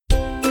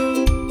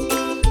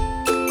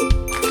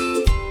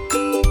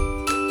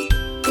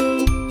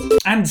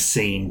and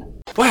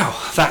scene. Well,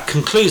 that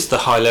concludes the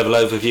high-level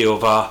overview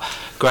of our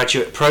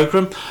graduate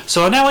programme.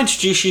 So I'll now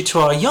introduce you to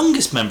our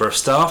youngest member of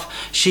staff.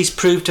 She's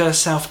proved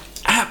herself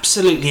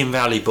absolutely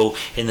invaluable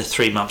in the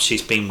 3 months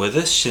she's been with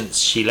us since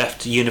she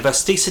left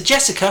university. So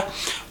Jessica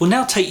will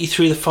now take you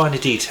through the finer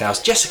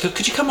details. Jessica,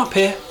 could you come up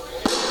here?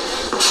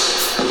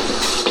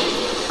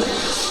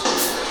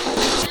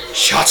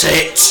 Shut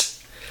it!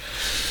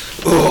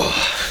 Oh,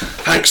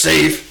 thanks,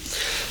 Steve.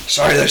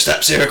 Sorry, those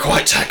steps here are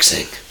quite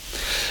taxing.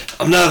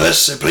 I'm nervous,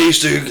 so please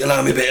do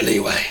allow me a bit of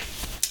leeway.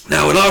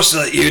 Now, when I was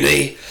still at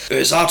uni, it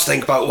was hard to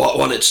think about what I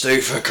wanted to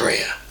do for a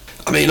career.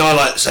 I mean, I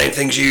like the same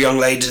things you young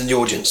ladies in the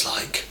audience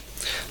like.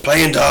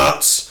 Playing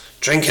darts,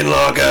 drinking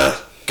lager,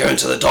 going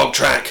to the dog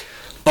track,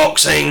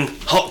 boxing,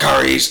 hot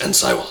curries, and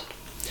so on.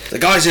 The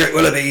guys here at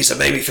Willoughby's have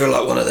made me feel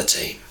like one of the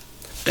team.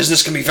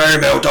 Business can be very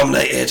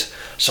male-dominated,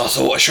 so I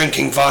thought a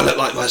shrinking violet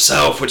like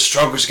myself would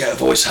struggle to get a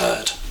voice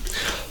heard.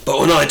 But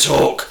when I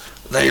talk,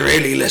 they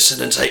really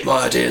listen and take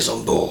my ideas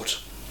on board.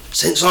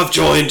 Since I've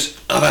joined,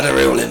 I've had a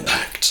real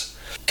impact.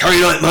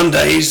 Curry night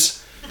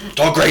Mondays,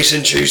 dog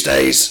racing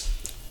Tuesdays,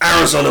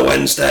 hours on a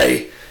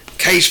Wednesday,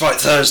 cage fight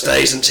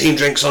Thursdays and team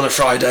drinks on a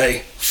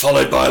Friday,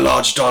 followed by a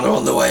large doner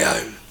on the way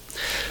home.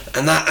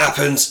 And that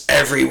happens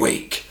every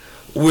week,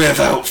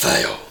 without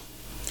fail.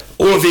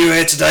 All of you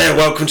here today are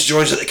welcome to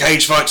join us at the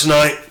cage fight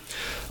tonight.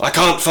 I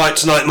can't fight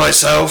tonight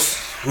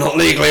myself, not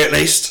legally at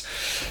least,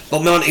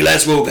 but my auntie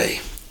Les will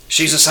be.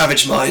 She's a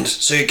savage mind,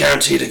 so you're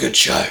guaranteed a good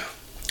show.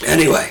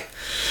 Anyway,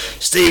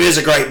 Steve is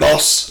a great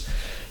boss.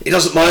 He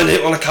doesn't mind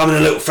it when I come in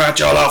a little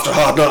fragile after a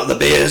hard night of the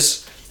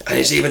beers, and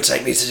he's even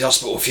taken me to the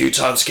hospital a few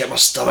times to get my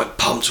stomach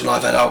pumped when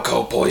I've had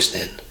alcohol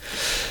poisoning.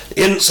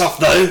 He isn't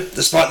soft though,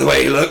 despite the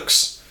way he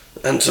looks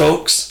and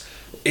talks.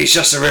 He's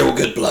just a real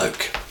good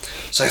bloke.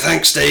 So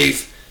thanks,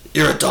 Steve,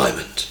 you're a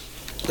diamond.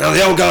 Now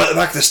the old guy at the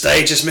back of the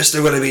stage is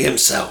Mr. Willoughby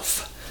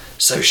himself,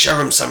 so show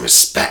him some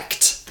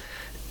respect.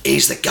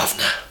 He's the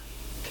governor.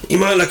 He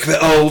might look a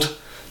bit old,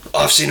 but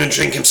I've seen him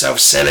drink himself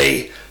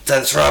silly,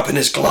 then throw up in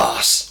his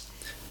glass,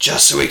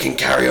 just so he can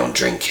carry on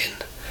drinking.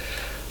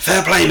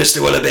 Fair play,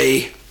 Mr.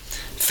 Willoughby.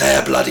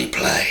 Fair bloody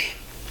play.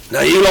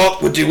 Now you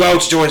lot would do well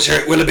to join us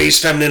here at Willoughby's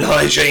Feminine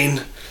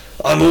Hygiene.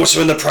 I'm also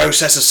in the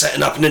process of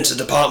setting up an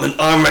inter-department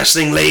arm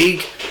wrestling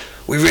league.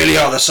 We really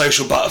are the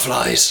social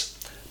butterflies,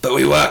 but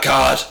we work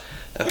hard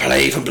and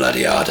play even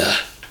bloody harder.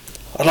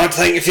 I'd like to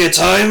thank you for your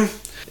time.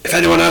 If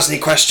anyone has any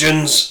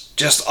questions,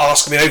 just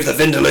ask me over the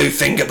Vindaloo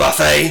finger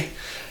buffet.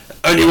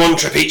 Only one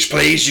trip each,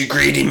 please, you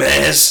greedy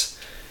mares.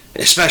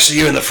 Especially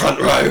you in the front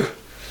row.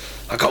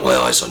 I got my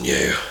eyes on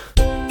you.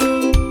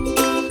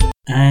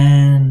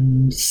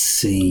 And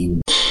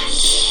scene.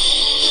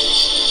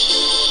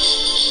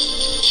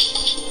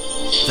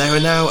 There are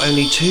now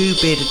only 2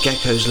 bearded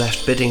geckos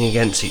left bidding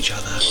against each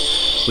other.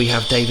 We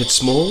have David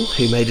Small,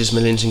 who made his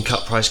millions in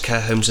cut-price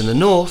care homes in the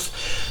north,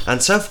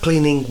 and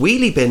self-cleaning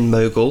wheelie bin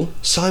mogul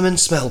Simon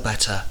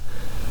Smellbetter.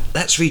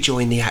 Let's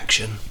rejoin the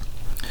action.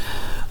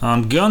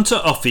 I'm going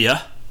to offer you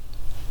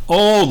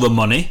all the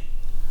money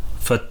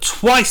for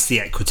twice the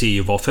equity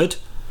you've offered,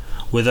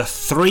 with a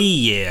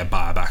 3-year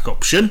buyback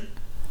option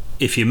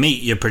if you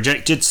meet your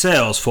projected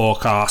sales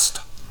forecast.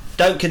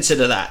 Don't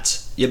consider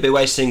that. You'll be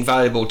wasting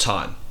valuable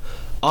time.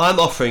 I'm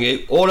offering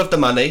you all of the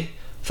money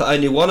for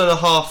only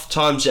 1.5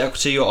 times the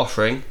equity you're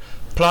offering,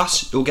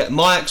 plus you'll get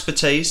my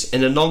expertise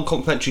in a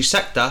non-complimentary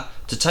sector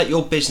to take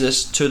your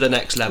business to the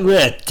next level.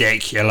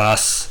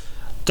 Ridiculous.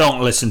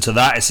 Don't listen to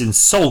that, it's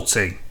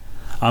insulting.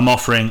 I'm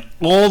offering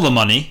all the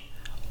money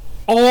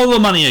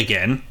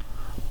again,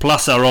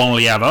 plus I'll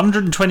only have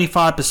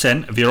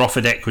 125% of your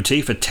offered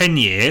equity for 10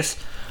 years,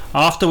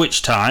 after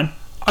which time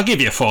I'll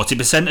give you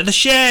 40% of the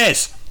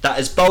shares. That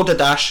is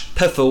balderdash,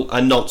 piffle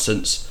and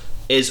nonsense.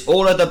 Is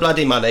all of the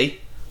bloody money,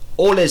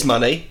 all his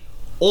money,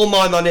 all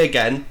my money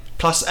again,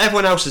 plus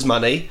everyone else's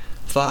money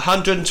for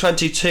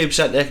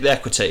 122% of the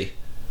equity,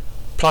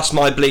 plus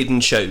my bleeding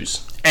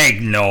shoes.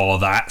 Ignore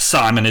that.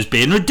 Simon is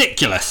being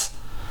ridiculous.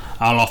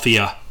 I'll offer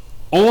you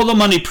all the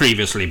money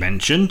previously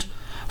mentioned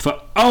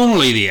for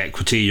only the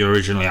equity you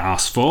originally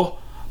asked for,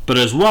 but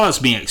as well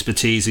as me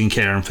expertise in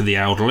caring for the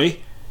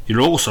elderly,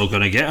 you're also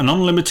going to get an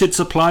unlimited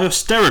supply of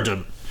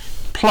Steradent,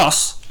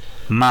 plus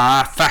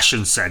my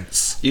fashion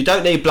sense. You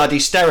don't need bloody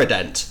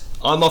Steradent.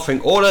 I'm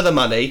offering all of the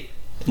money,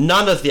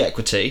 none of the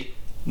equity.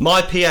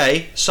 My PA,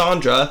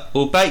 Sandra,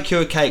 will bake you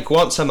a cake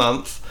once a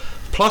month,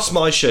 plus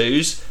my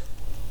shoes,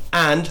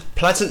 and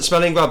pleasant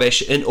smelling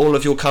rubbish in all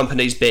of your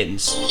company's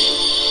bins.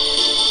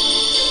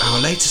 Our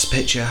latest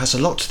picture has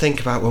a lot to think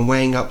about when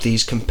weighing up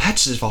these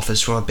competitive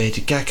offers from our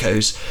bearded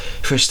geckos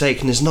for a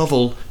stake in his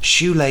novel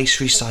shoelace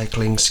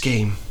recycling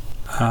scheme.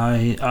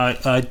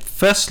 I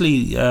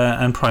firstly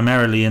and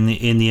primarily in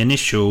the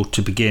initial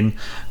to begin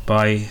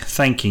by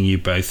thanking you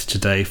both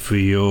today for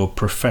your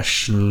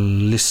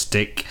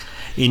professionalistic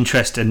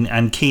interest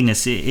and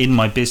keenness in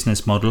my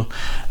business model.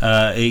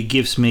 It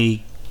gives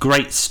me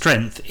great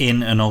strength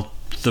in and of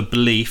the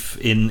belief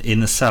in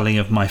the selling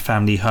of my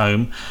family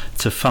home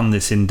to fund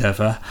this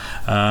endeavour.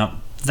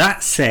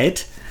 That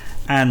said,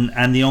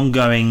 and the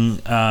ongoing,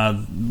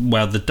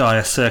 the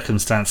dire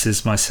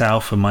circumstances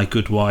myself and my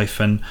good wife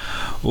and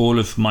all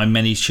of my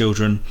many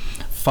children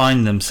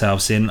find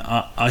themselves in,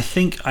 I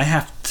think I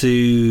have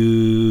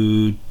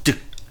to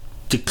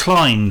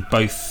decline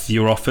both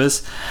your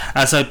offers,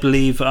 as I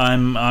believe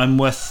I'm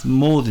worth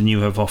more than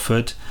you have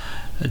offered,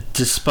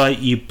 despite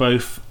you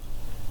both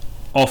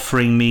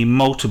offering me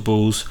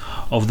multiples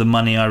of the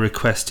money I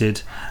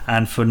requested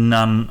and for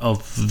none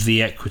of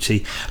the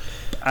equity.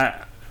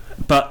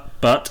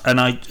 But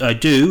I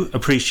do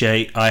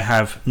appreciate I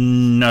have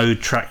no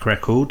track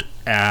record,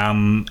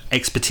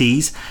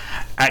 expertise,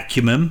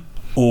 acumen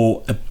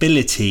or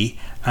ability,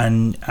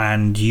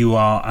 and you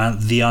are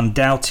the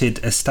undoubted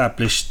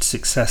established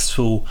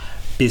successful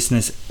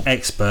business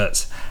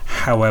experts.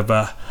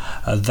 However,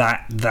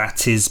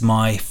 that is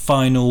my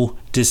final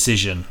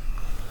decision.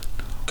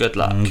 Good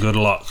luck. Good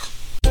luck.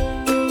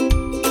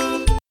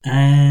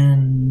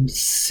 And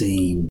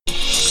scene.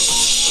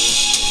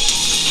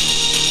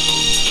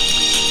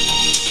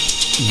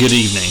 Good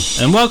evening,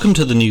 and welcome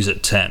to the news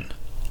at 10.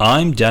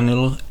 I'm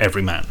Daniel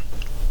Everyman.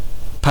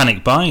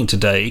 Panic buying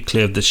today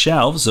cleared the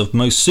shelves of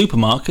most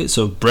supermarkets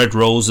of bread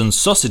rolls and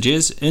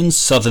sausages in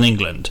southern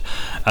England,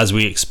 as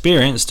we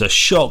experienced a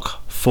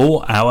shock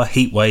 4-hour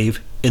heatwave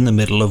in the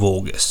middle of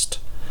August.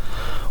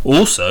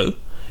 Also,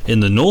 in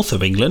the north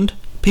of England,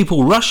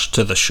 people rushed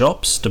to the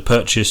shops to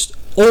purchase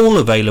all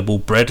available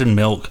bread and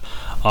milk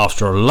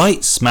after a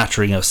light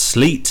smattering of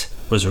sleet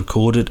was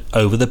recorded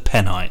over the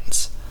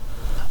Pennines.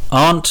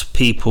 Aren't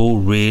people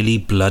really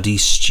bloody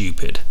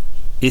stupid?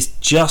 It's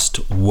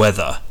just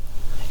weather.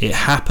 It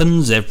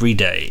happens every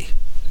day.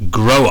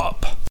 Grow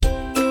up.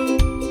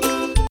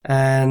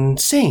 And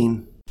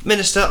scene.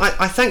 Minister,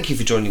 I thank you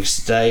for joining us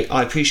today.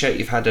 I appreciate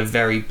you've had a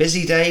very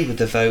busy day with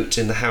the vote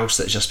in the House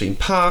that's just been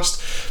passed,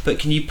 but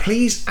can you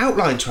please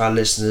outline to our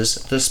listeners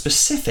the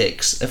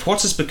specifics of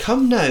what has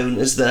become known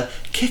as the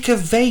Kick a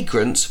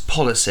Vagrant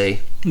policy?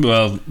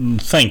 Well,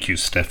 thank you,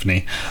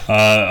 Stephanie.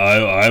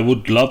 I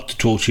would love to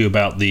talk to you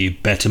about the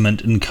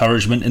Betterment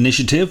Encouragement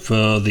Initiative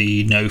for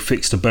the No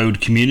Fixed Abode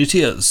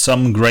community at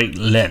some great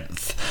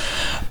length.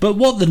 But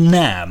what the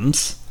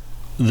NAMs,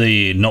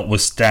 the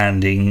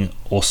notwithstanding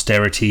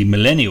austerity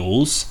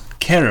millennials,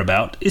 care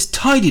about is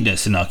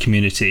tidiness in our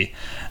community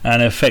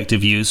and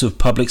effective use of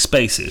public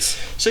spaces.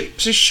 So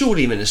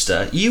surely,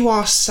 Minister, you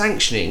are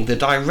sanctioning the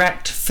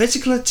direct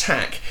physical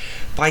attack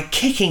by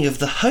kicking of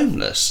the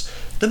homeless,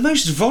 the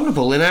most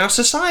vulnerable in our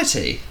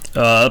society.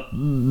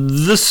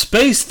 The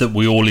space that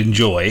we all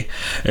enjoy,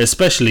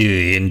 especially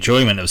the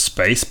enjoyment of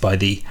space by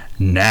the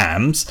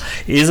NAMs,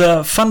 is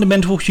a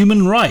fundamental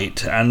human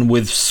right, and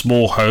with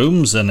small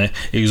homes and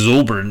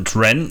exorbitant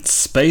rents,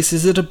 space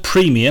is at a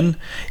premium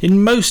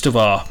in most of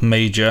our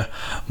major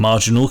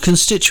marginal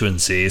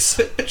constituencies.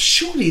 But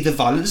surely the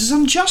violence is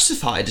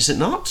unjustified, is it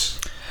not?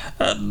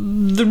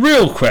 The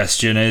real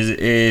question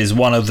is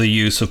one of the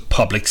use of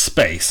public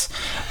space.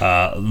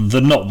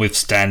 The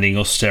notwithstanding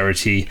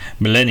austerity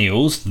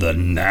millennials, the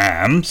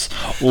NAMs,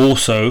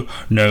 also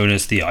known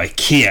as the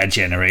IKEA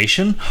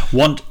generation,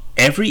 want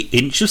every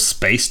inch of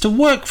space to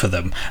work for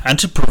them and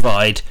to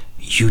provide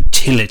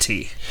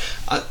utility.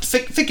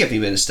 Forgive me,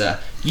 Minister.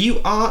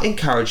 You are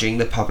encouraging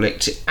the public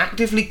to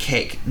actively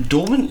kick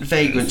dormant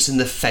vagrants in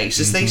the face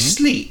as they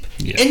sleep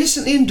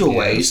innocently in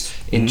doorways,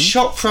 in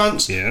shop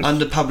fronts,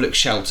 under public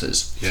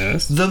shelters.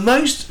 Yes. The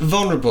most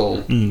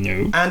vulnerable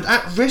and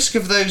at risk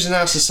of those in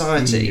our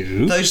society,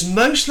 those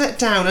most let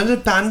down and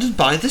abandoned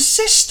by the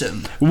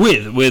system.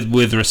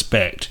 With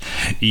respect,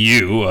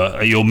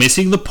 you're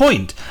missing the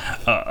point.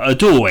 A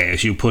doorway,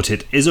 as you put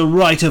it, is a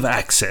right of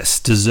access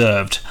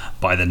deserved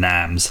by the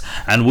NAMs,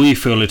 and we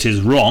feel it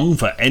is wrong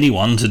for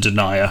anyone to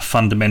deny a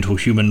fundamental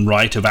human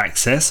right of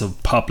access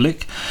of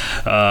public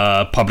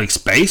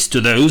space to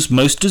those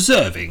most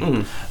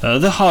deserving.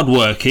 The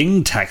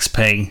hard-working,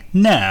 tax-paying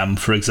NAM,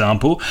 for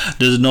example,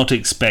 does not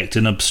expect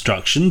an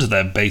obstruction to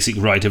their basic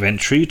right of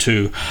entry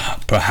to,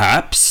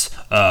 perhaps,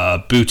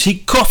 a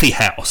boutique coffee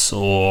house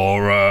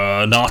or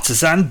an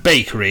artisan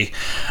bakery,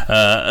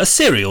 a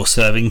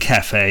cereal-serving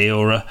cafe,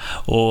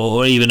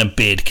 or even a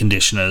beard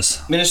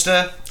conditioner's.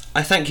 Minister,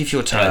 I thank you for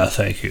your time.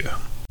 Thank you.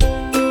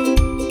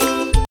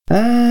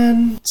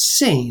 And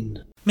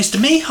scene. Mr.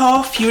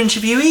 Mehoff, your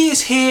interviewee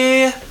is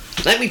here.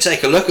 Let me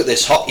take a look at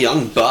this hot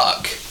young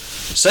buck.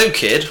 So,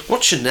 kid,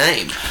 what's your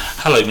name?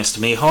 Hello, Mr.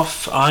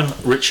 Mehoff. I'm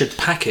Richard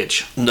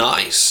Package.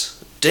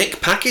 Nice.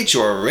 Dick Package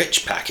or a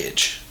Rich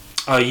Package?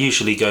 I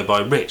usually go by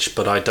Rich,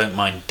 but I don't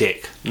mind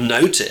Dick.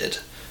 Noted.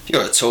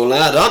 You're a tall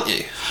lad, aren't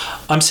you?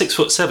 I'm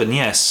 6'7",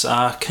 yes.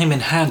 Came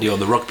in handy on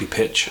the rugby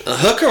pitch. A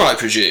hooker, I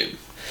presume.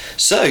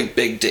 So,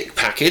 Big Dick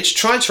Package,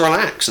 try to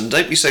relax and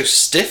don't be so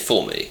stiff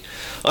for me.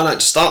 I like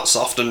to start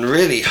soft and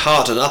really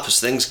harden up as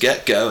things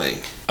get going.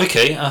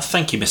 Okay,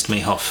 thank you, Mr.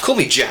 Mehoff. Call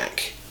me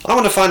Jack. I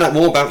want to find out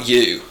more about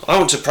you. I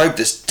want to probe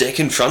this dick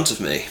in front of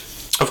me.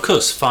 Of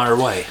course, fire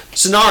away.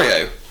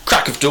 Scenario: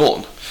 crack of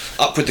dawn.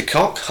 Up with the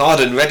cock, hard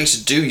and ready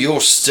to do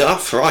your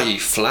stuff, or are you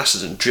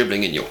flaccid and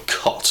dribbling in your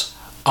cot?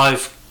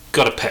 I've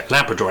got a pet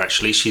Labrador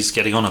actually. She's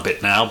getting on a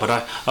bit now, but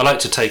I like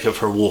to take her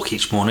for a walk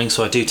each morning,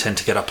 so I do tend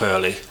to get up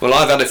early. Well,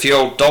 I've had a few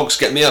old dogs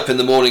get me up in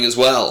the morning as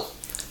well.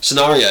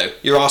 Scenario,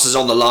 your ass is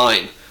on the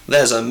line.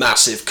 There's a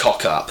massive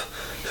cock-up.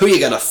 Who are you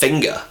going to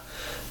finger?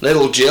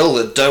 Little Jill,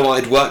 the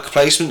doe-eyed work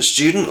placement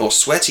student, or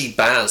Sweaty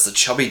Baz, the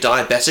chubby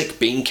diabetic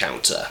bean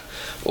counter?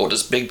 Or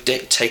does Big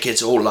Dick take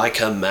it all like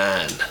a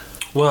man?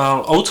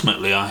 Well,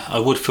 ultimately, I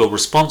would feel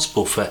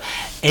responsible for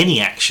any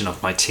action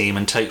of my team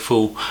and take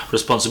full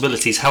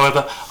responsibilities.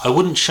 However, I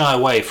wouldn't shy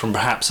away from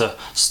perhaps a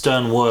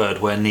stern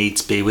word where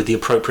needs be with the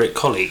appropriate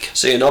colleague.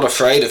 So you're not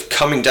afraid of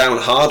coming down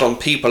hard on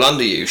people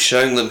under you,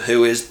 showing them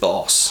who is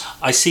boss?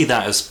 I see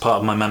that as part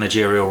of my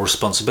managerial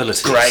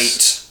responsibilities.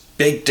 Great.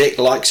 Big Dick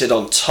likes it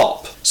on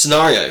top.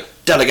 Scenario,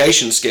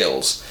 delegation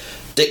skills.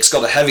 Dick's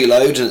got a heavy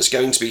load and it's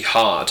going to be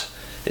hard.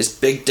 Is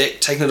Big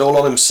Dick taking it all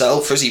on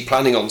himself, or is he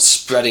planning on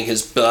spreading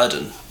his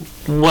burden?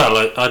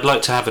 Well, I'd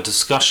like to have a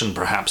discussion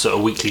perhaps at a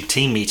weekly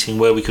team meeting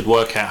where we could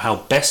work out how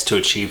best to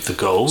achieve the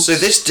goals. So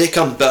this Dick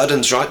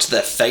unburdens right to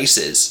their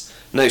faces.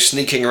 No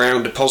sneaking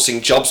around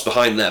depositing jobs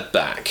behind their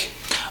back.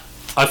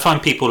 I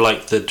find people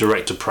like the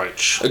direct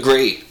approach.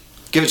 Agree.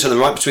 Give it to them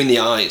right between the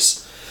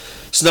eyes.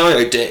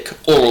 Scenario, Dick,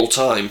 oral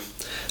time.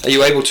 Are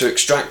you able to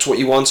extract what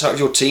you want out of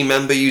your team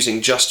member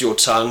using just your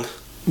tongue?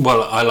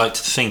 Well, I like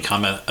to think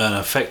I'm an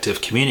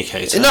effective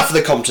communicator. Enough of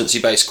the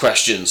competency-based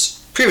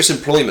questions. Previous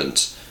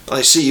employment.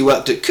 I see you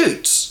worked at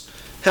Coots.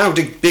 How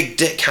did Big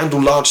Dick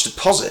handle large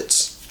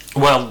deposits?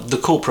 Well, the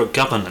corporate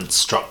governance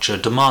structure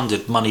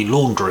demanded money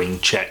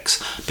laundering checks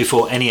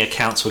before any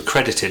accounts were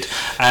credited,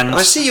 and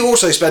I see you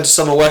also spent a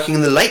summer working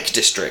in the Lake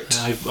District.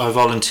 I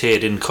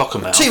volunteered in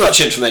Cockermouth. Too much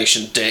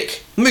information,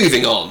 Dick.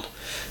 Moving on.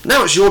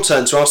 Now it's your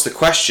turn to ask the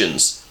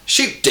questions.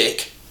 Shoot,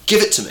 Dick.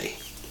 Give it to me.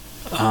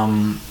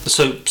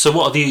 So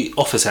what are the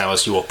office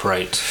hours you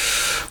operate?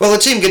 Well, the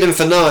team get in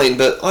for 9,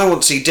 but I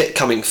want to see Dick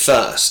coming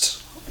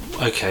first.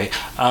 Okay.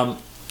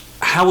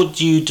 How would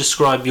you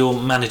describe your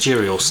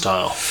managerial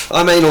style?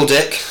 I'm anal,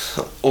 Dick.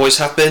 Always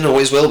have been,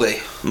 always will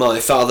be. My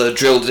father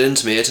drilled it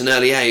into me at an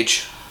early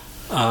age.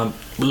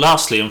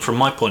 Lastly, and from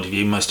my point of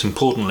view, most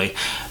importantly,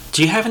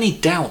 do you have any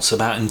doubts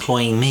about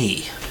employing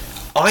me?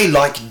 I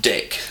like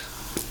Dick,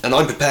 and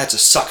I'm prepared to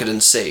suck it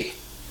and see.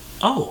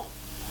 Oh,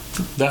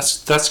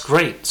 that's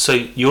great. So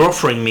you're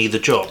offering me the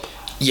job?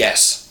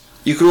 Yes.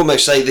 You could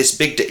almost say this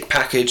Big Dick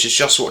package is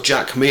just what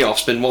Jack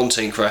Meoff's been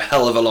wanting for a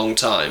hell of a long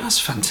time. That's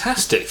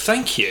fantastic,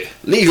 thank you.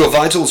 Leave your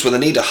vitals with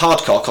Anita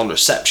Hardcock on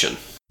reception.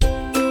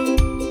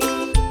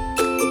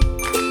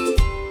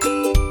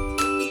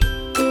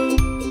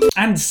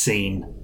 And scene.